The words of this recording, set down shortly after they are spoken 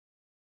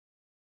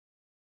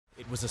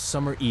was a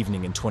summer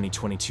evening in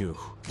 2022,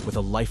 with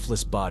a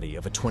lifeless body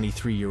of a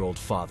 23-year-old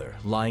father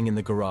lying in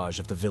the garage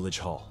of the village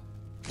hall.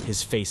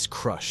 His face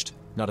crushed,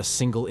 not a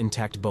single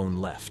intact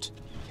bone left.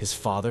 His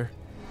father,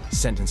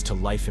 sentenced to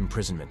life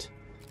imprisonment.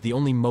 The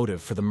only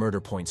motive for the murder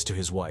points to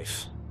his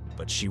wife,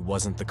 but she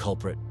wasn't the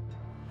culprit.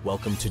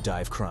 Welcome to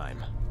Dive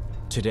Crime.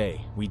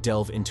 Today, we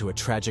delve into a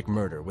tragic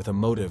murder with a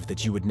motive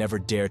that you would never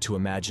dare to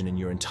imagine in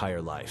your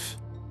entire life.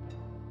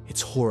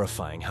 It's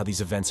horrifying how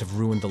these events have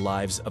ruined the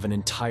lives of an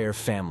entire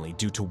family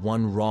due to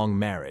one wrong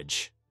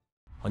marriage.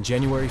 On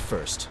January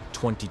 1st,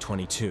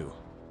 2022,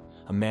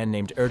 a man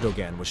named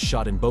Erdogan was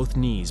shot in both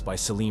knees by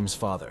Selim's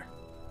father.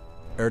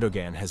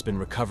 Erdogan has been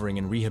recovering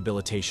in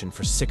rehabilitation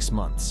for 6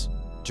 months.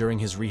 During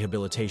his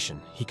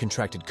rehabilitation, he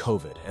contracted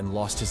COVID and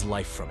lost his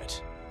life from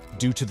it.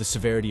 Due to the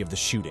severity of the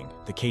shooting,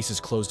 the case is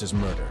closed as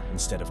murder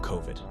instead of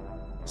COVID.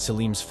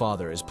 Selim's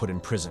father is put in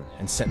prison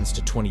and sentenced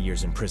to 20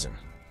 years in prison.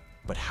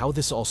 But how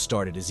this all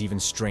started is even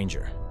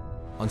stranger.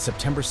 On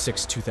September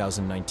 6,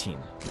 2019,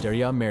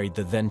 Derya married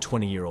the then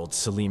 20-year-old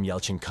Selim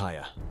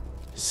Yalçınkaya.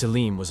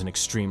 Selim was an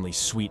extremely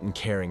sweet and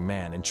caring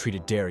man and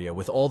treated Derya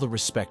with all the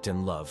respect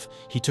and love.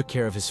 He took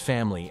care of his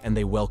family and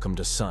they welcomed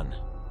a son.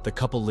 The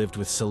couple lived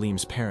with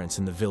Selim's parents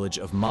in the village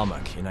of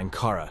Mamak in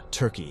Ankara,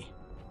 Turkey.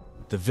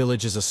 The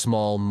village is a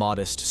small,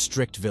 modest,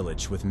 strict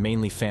village with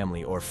mainly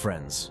family or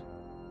friends.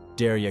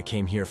 Derya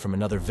came here from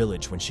another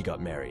village when she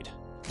got married.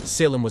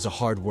 Selim was a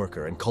hard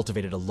worker and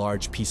cultivated a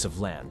large piece of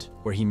land,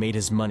 where he made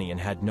his money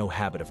and had no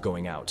habit of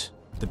going out.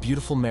 The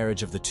beautiful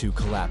marriage of the two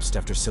collapsed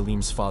after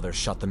Selim's father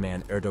shot the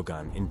man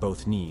Erdogan in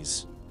both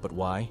knees. But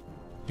why?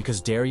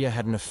 Because Derya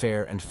had an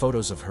affair and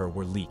photos of her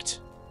were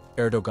leaked.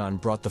 Erdogan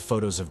brought the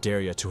photos of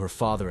Derya to her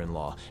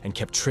father-in-law and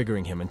kept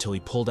triggering him until he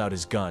pulled out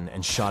his gun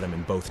and shot him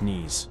in both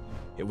knees.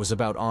 It was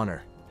about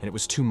honor, and it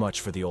was too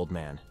much for the old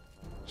man.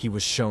 He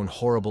was shown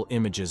horrible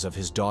images of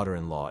his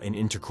daughter-in-law in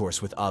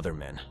intercourse with other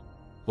men.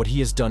 What he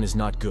has done is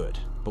not good,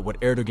 but what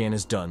Erdogan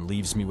has done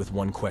leaves me with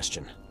one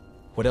question.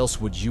 What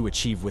else would you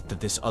achieve with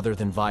this other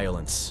than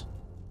violence?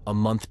 A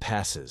month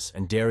passes,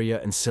 and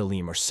Derya and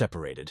Selim are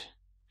separated.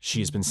 She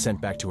has been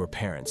sent back to her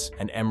parents,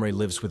 and Emre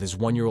lives with his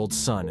 1-year-old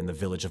son in the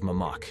village of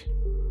Mamak.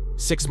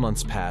 6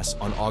 months pass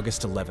on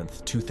August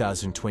 11th,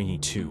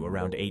 2022,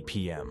 around 8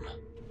 p.m.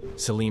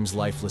 Selim's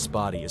lifeless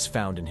body is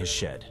found in his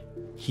shed.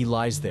 He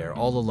lies there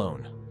all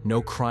alone. No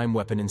crime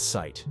weapon in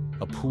sight,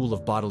 a pool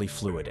of bodily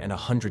fluid, and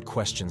 100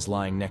 questions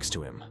lying next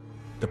to him.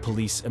 The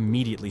police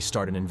immediately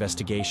start an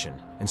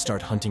investigation and start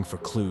hunting for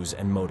clues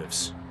and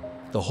motives.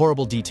 The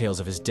horrible details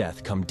of his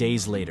death come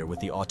days later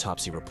with the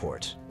autopsy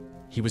report.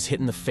 He was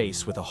hit in the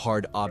face with a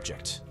hard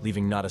object,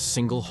 leaving not a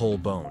single whole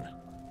bone.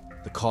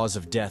 The cause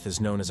of death is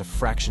known as a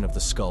fraction of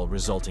the skull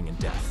resulting in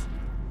death.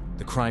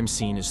 The crime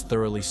scene is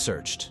thoroughly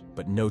searched,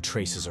 but no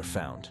traces are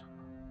found.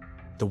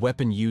 The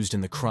weapon used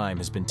in the crime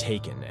has been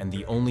taken, and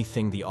the only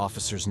thing the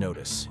officers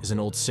notice is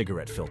an old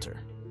cigarette filter.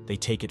 They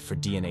take it for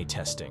DNA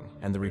testing,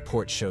 and the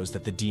report shows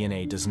that the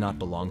DNA does not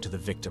belong to the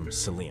victim,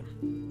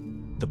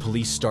 Selim. The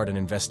police start an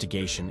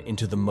investigation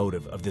into the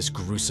motive of this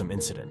gruesome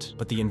incident,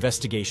 but the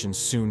investigation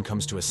soon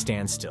comes to a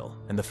standstill,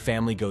 and the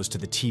family goes to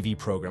the TV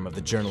program of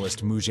the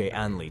journalist Muge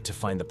Anli to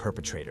find the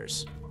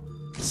perpetrators.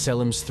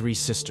 Selim's 3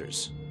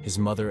 sisters, his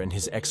mother and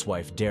his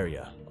ex-wife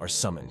Derya, are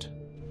summoned.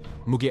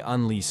 Muge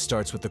Anli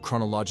starts with the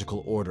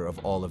chronological order of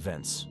all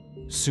events.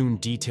 Soon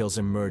details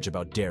emerge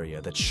about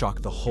Derya that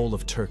shock the whole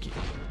of Turkey,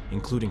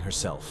 including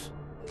herself.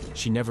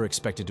 She never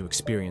expected to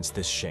experience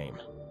this shame.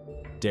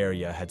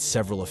 Derya had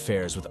several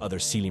affairs with other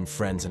Selim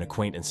friends and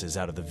acquaintances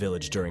out of the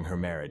village during her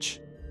marriage.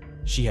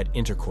 She had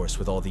intercourse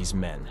with all these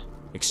men,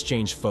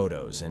 exchanged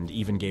photos, and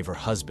even gave her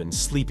husband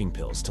sleeping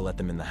pills to let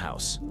them in the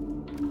house.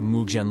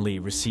 Muge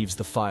Anli receives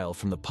the file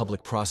from the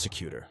public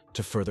prosecutor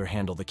to further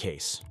handle the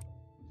case.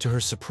 To her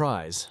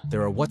surprise,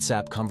 there are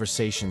WhatsApp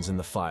conversations in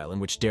the file in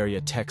which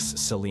Derya texts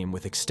Selim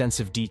with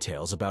extensive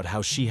details about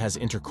how she has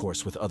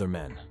intercourse with other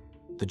men.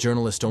 The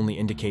journalist only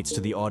indicates to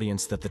the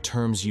audience that the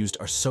terms used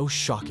are so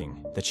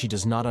shocking that she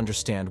does not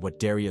understand what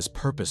Derya's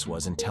purpose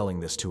was in telling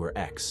this to her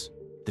ex.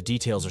 The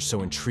details are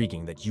so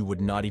intriguing that you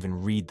would not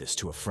even read this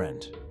to a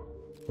friend.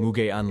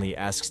 Muge Anli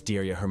asks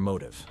Derya her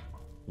motive.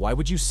 "Why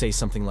would you say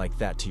something like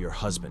that to your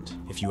husband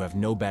if you have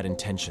no bad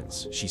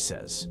intentions?" she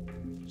says.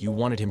 You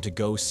wanted him to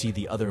go see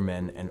the other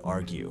men and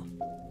argue.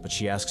 But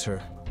she asks her,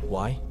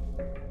 why?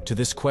 To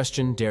this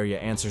question, Derya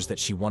answers that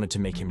she wanted to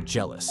make him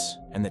jealous,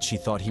 and that she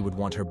thought he would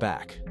want her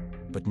back.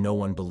 But no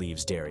one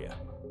believes Derya.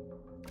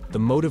 The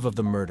motive of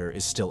the murder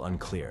is still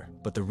unclear,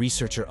 but the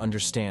researcher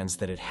understands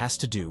that it has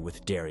to do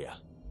with Derya.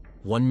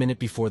 1 minute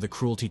before the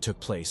cruelty took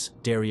place,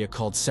 Derya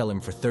called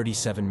Selim for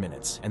 37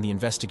 minutes, and the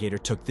investigator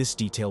took this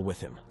detail with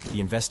him.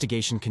 The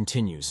investigation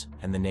continues,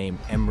 and the name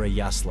Emre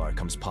Yaslar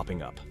comes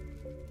popping up.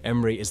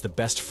 Emre is the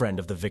best friend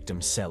of the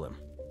victim, Selim.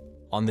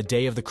 On the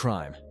day of the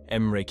crime,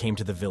 Emre came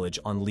to the village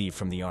on leave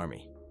from the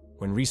army.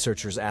 When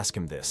researchers ask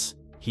him this,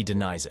 he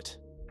denies it.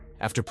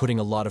 After putting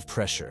a lot of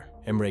pressure,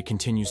 Emre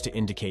continues to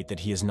indicate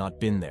that he has not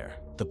been there.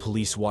 The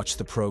police watch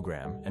the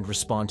program and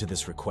respond to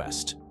this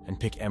request, and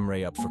pick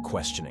Emre up for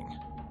questioning.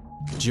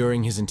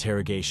 During his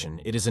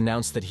interrogation, it is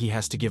announced that he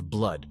has to give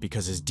blood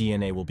because his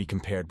DNA will be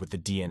compared with the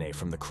DNA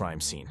from the crime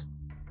scene.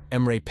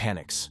 Emre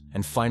panics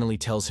and finally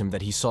tells him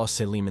that he saw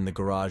Selim in the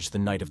garage the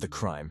night of the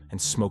crime and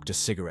smoked a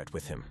cigarette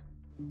with him.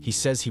 He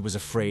says he was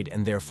afraid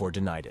and therefore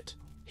denied it.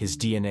 His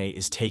DNA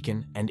is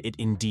taken and it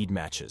indeed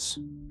matches.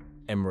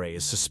 Emre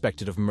is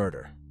suspected of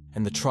murder,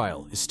 and the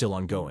trial is still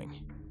ongoing.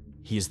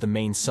 He is the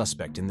main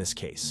suspect in this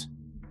case.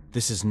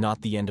 This is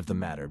not the end of the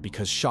matter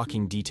because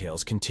shocking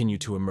details continue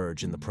to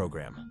emerge in the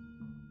program.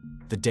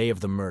 The day of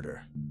the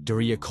murder,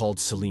 Daria called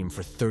Selim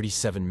for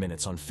 37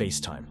 minutes on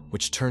FaceTime,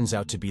 which turns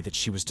out to be that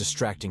she was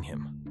distracting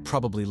him,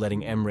 probably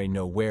letting Emre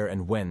know where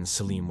and when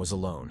Selim was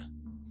alone.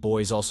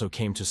 Boys also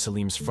came to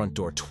Selim's front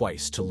door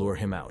twice to lure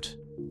him out.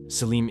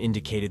 Selim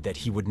indicated that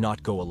he would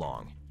not go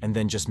along, and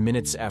then just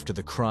minutes after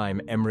the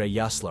crime, Emre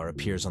Yaslar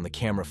appears on the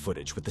camera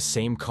footage with the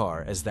same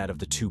car as that of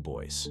the two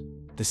boys.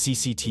 The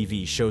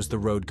CCTV shows the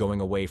road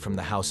going away from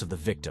the house of the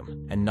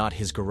victim, and not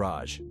his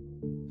garage.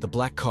 The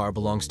black car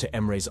belongs to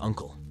Emre's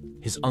uncle.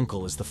 His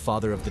uncle is the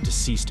father of the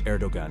deceased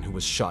Erdogan who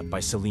was shot by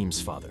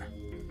Selim's father.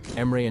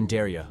 Emre and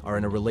Daria are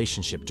in a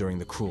relationship during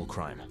the cruel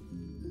crime.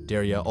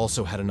 Daria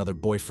also had another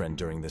boyfriend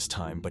during this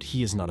time, but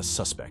he is not a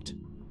suspect.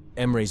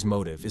 Emre's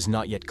motive is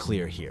not yet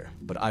clear here,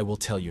 but I will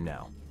tell you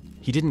now.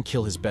 He didn't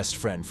kill his best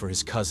friend for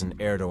his cousin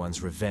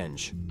Erdogan's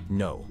revenge.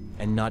 No,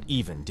 and not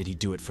even did he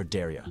do it for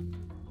Daria.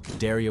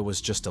 Daria was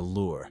just a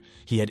lure.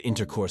 He had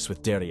intercourse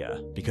with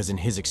Daria because in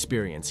his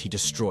experience he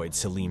destroyed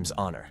Selim's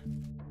honor.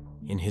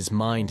 In his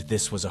mind,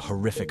 this was a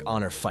horrific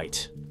honor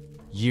fight.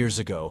 Years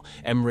ago,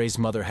 Emre's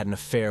mother had an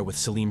affair with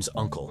Selim's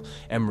uncle.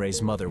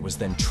 Emre's mother was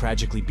then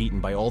tragically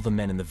beaten by all the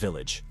men in the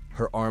village.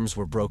 Her arms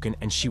were broken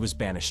and she was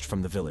banished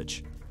from the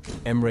village.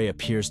 Emre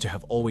appears to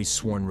have always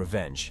sworn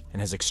revenge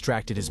and has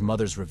extracted his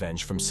mother's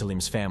revenge from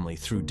Selim's family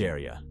through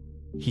Daria.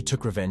 He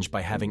took revenge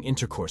by having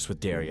intercourse with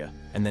Daria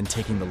and then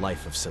taking the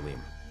life of Selim.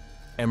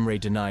 Emre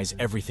denies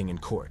everything in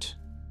court,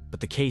 but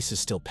the case is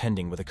still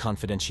pending with a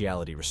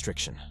confidentiality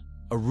restriction.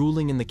 A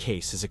ruling in the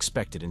case is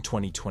expected in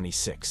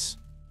 2026.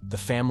 The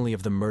family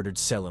of the murdered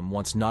Selim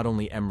wants not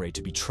only Emre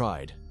to be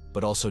tried,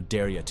 but also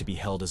Daria to be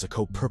held as a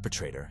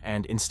co-perpetrator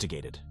and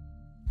instigated.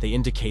 They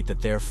indicate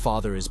that their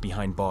father is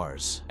behind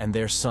bars, and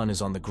their son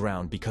is on the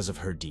ground because of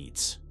her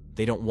deeds.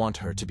 They don't want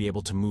her to be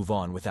able to move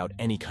on without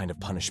any kind of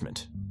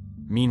punishment.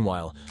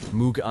 Meanwhile,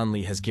 Muge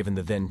Anli has given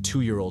the then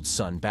 2-year-old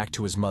son back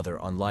to his mother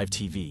on live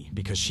TV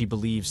because she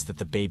believes that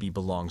the baby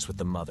belongs with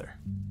the mother.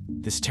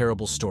 This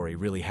terrible story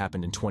really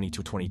happened in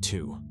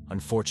 2022.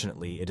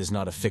 Unfortunately, it is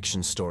not a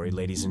fiction story,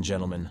 ladies and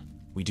gentlemen.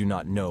 We do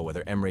not know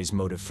whether Emre's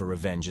motive for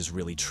revenge is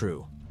really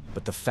true,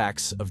 but the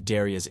facts of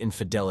Daria's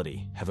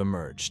infidelity have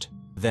emerged.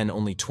 Then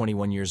only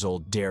 21 years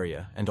old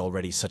Daria, and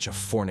already such a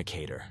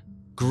fornicator.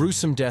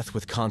 Gruesome death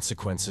with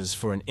consequences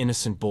for an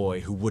innocent boy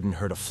who wouldn't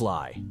hurt a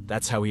fly.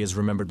 That's how he is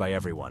remembered by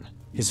everyone.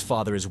 His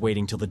father is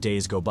waiting till the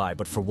days go by,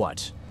 but for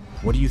what?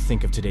 What do you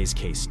think of today's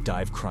case,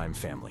 Dive Crime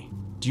family?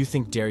 Do you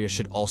think Daria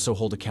should also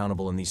hold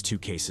accountable in these two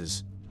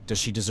cases? Does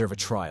she deserve a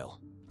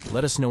trial?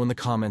 Let us know in the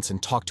comments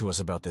and talk to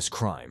us about this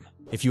crime.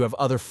 If you have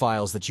other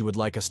files that you would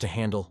like us to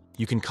handle,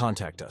 you can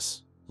contact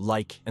us.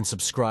 Like and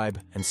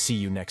subscribe, and see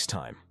you next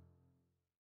time.